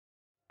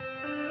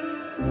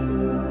Hey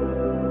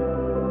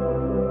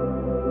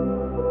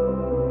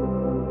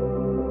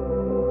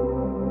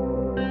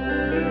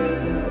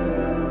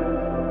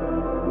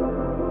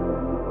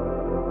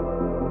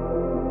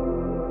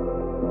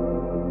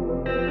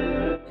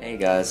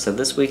guys, so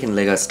this week in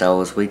LEGO Star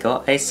Wars we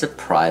got a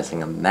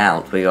surprising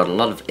amount. We got a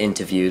lot of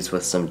interviews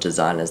with some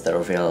designers that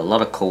reveal a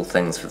lot of cool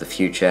things for the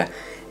future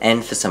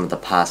and for some of the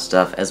past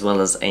stuff, as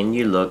well as a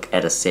new look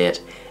at a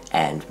set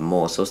and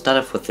more. So we'll start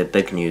off with the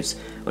big news,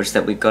 which is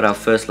that we got our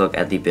first look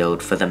at the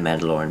build for the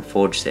Mandalorian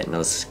Forge set. Now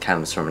this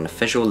comes from an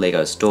official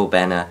LEGO store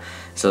banner,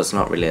 so it's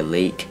not really a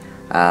leak.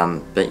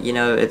 But you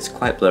know, it's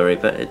quite blurry,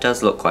 but it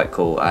does look quite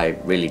cool. I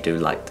really do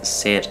like the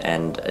set,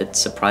 and it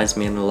surprised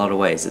me in a lot of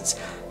ways. It's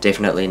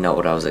definitely not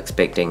what I was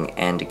expecting,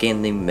 and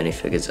again, the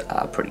minifigures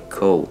are pretty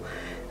cool.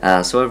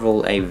 So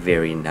overall, a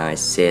very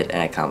nice set,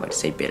 and I can't wait to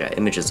see better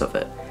images of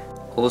it.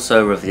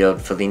 Also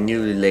revealed for the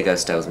new LEGO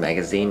Star Wars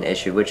magazine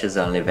issue, which is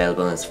only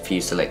available in a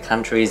few select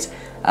countries,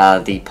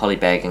 the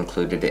polybag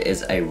included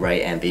is a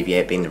Rey and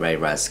BB-8, being the Rey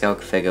Rise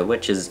Skywalker figure,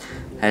 which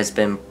has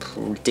been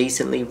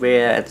decently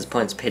rare at this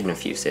point. It's appeared in a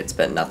few sets,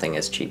 but nothing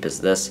as cheap as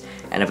this.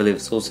 And I believe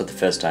it's also the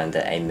first time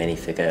that a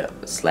minifigure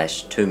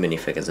 / two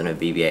minifigures, I know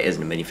BB-8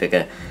 isn't a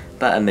minifigure,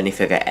 but a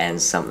minifigure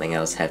and something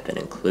else have been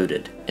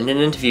included. In an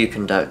interview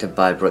conducted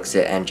by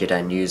Brickset and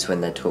Jedi News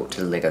when they talked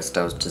to LEGO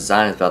Star Wars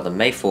designers about the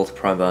May 4th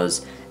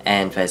promos,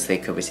 and basically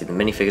could we see the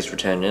minifigures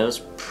return, and it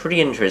was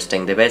pretty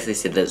interesting. They basically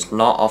said that it's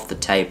not off the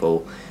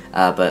table,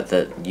 but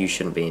that you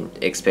shouldn't be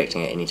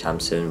expecting it anytime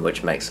soon,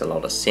 which makes a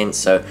lot of sense.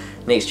 So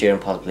next year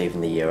and possibly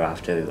even the year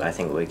after, I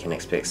think we can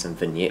expect some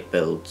vignette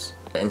builds.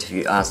 The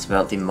interview asked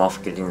about the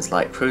Moff Gideon's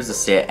Light Cruiser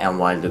set and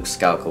why Luke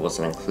Skywalker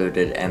wasn't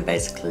included, and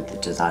basically the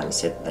designer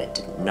said that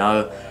they didn't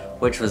know,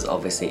 which was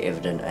obviously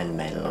evident and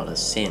made a lot of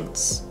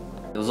sense.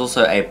 There was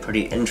also a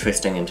pretty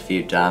interesting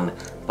interview done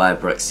by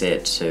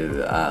Brickset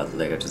to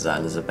LEGO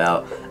designers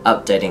about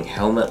updating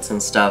helmets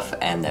and stuff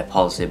and their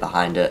policy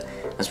behind it.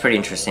 It was pretty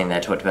interesting.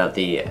 They talked about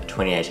the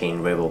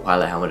 2018 Rebel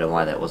pilot helmet and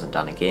why that wasn't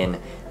done again.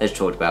 They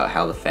talked about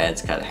how the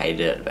fans kind of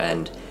hated it,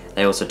 and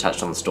they also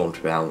touched on the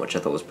Stormtrooper helmet, which I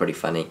thought was pretty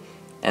funny.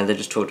 And they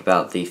just talked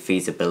about the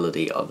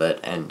feasibility of it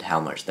and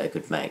how much they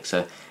could make.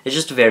 So it's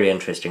just a very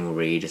interesting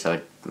read, so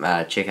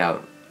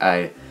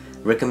I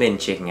recommend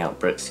checking out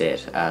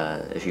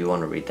Brickset if you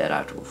want to read that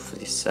article for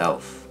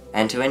yourself.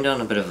 And to end on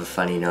a bit of a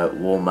funny note,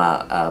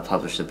 Walmart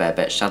published a Bad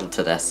Batch shuttle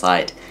to their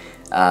site,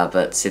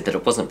 but said that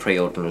it wasn't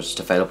pre-ordered and was just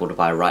available to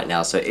buy right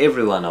now, so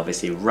everyone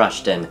obviously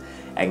rushed in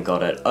and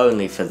got it,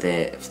 only for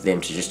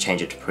them to just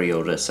change it to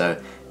pre-order. So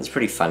it's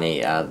pretty funny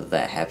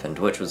that happened,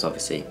 which was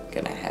obviously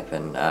going to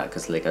happen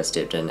because LEGO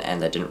stepped in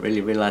and they didn't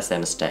really realise their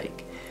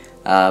mistake.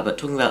 But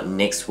talking about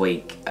next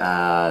week,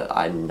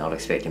 I'm not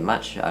expecting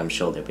much. I'm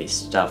sure there'll be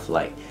stuff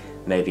like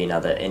maybe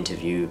another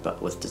interview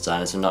but with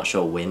designers. I'm not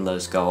sure when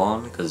those go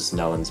on because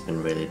no one's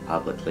been really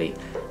publicly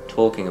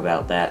talking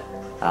about that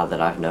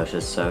that I've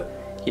noticed. So,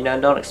 you know,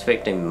 not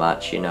expecting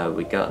much. You know,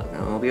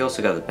 we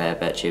also got the Bad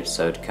Batch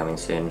episode coming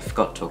soon.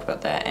 Forgot to talk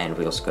about that, and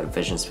we also got a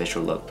Vision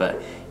special look,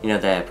 but you know,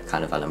 they're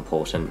kind of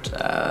unimportant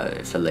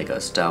for LEGO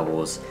Star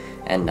Wars,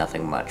 and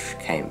nothing much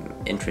came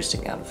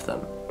interesting out of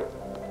them.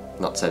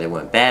 Not to say they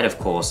weren't bad, of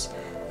course,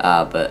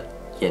 but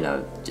you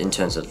know, in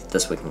terms of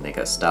this week in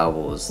LEGO Star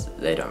Wars,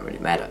 they don't really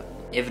matter.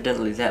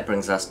 Evidently that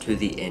brings us to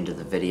the end of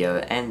the video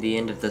and the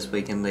end of this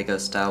week in LEGO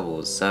Star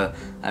Wars, so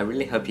I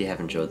really hope you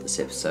have enjoyed this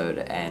episode,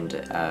 and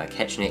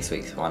catch next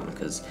week's one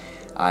because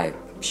I'm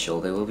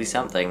sure there will be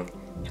something.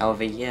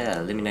 However,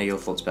 yeah, let me know your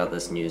thoughts about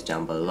this news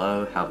down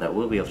below. However, that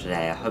will be all for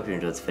today. I hope you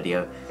enjoyed this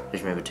video.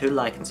 Please remember to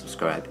like and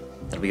subscribe.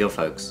 That'll be all,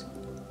 folks.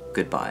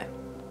 Goodbye.